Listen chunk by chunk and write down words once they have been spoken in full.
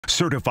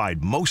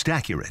Certified most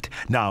accurate.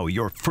 Now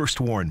your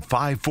First Warn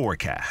 5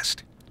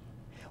 forecast.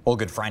 Well,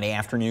 good Friday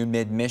afternoon,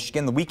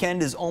 mid-Michigan. The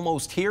weekend is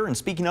almost here, and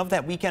speaking of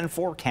that weekend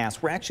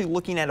forecast, we're actually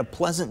looking at a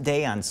pleasant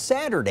day on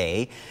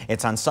Saturday.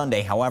 It's on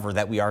Sunday, however,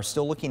 that we are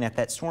still looking at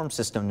that storm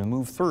system to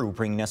move through,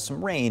 bringing us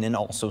some rain and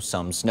also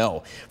some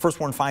snow. First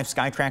Warn 5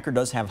 Sky Tracker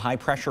does have high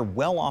pressure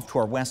well off to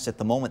our west at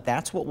the moment.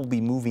 That's what will be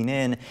moving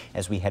in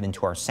as we head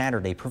into our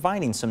Saturday,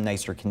 providing some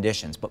nicer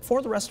conditions. But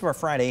for the rest of our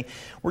Friday,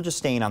 we're just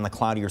staying on the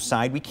cloudier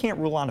side. We can't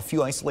rule out a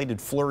few isolated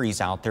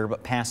flurries out there,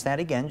 but past that,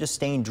 again, just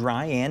staying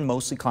dry and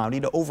mostly cloudy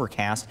to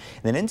overcast.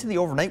 And then into the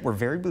overnight, we're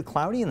variably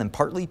cloudy and then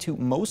partly to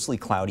mostly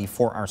cloudy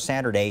for our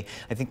Saturday.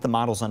 I think the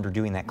model's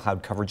underdoing that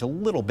cloud coverage a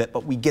little bit,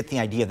 but we get the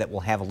idea that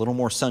we'll have a little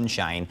more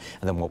sunshine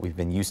than what we've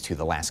been used to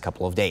the last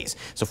couple of days.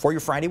 So for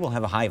your Friday, we'll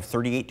have a high of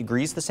 38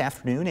 degrees this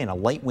afternoon and a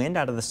light wind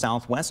out of the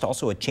southwest.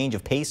 Also a change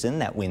of pace in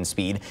that wind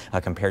speed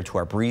compared to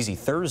our breezy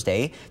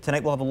Thursday.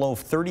 Tonight we'll have a low of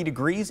 30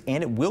 degrees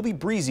and it will be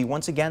breezy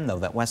once again, though.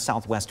 That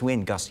west-southwest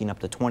wind gusting up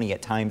to 20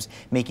 at times,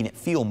 making it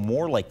feel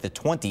more like the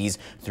 20s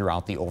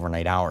throughout the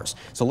overnight hours.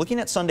 So looking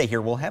at Sunday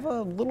here, we'll have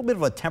a little bit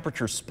of a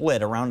temperature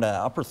split around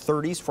upper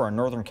 30s for our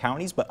northern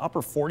counties, but upper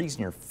 40s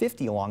near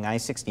 50 along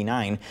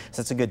I-69.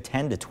 So that's a good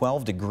 10 to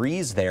 12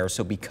 degrees there.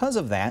 So because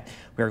of that,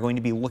 we are going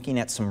to be looking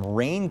at some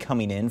rain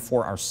coming in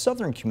for our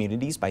southern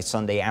communities by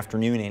Sunday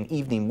afternoon and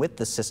evening with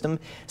the system.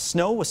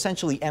 Snow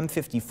essentially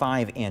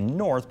M55 and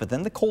north, but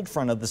then the cold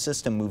front of the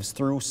system moves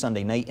through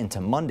Sunday night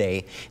into Monday.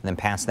 And then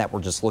past that, we're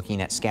just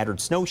looking at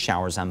scattered snow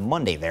showers on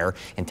Monday there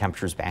and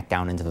temperatures back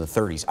down into the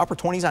 30s. Upper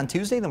 20s on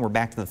Tuesday, then we're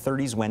back to the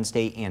 30s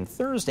Wednesday and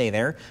Thursday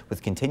there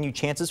with continued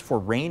chances for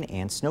rain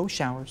and snow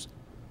showers.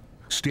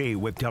 Stay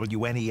with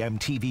WNEM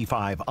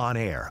TV5 on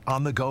air,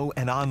 on the go,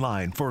 and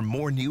online for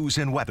more news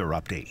and weather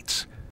updates.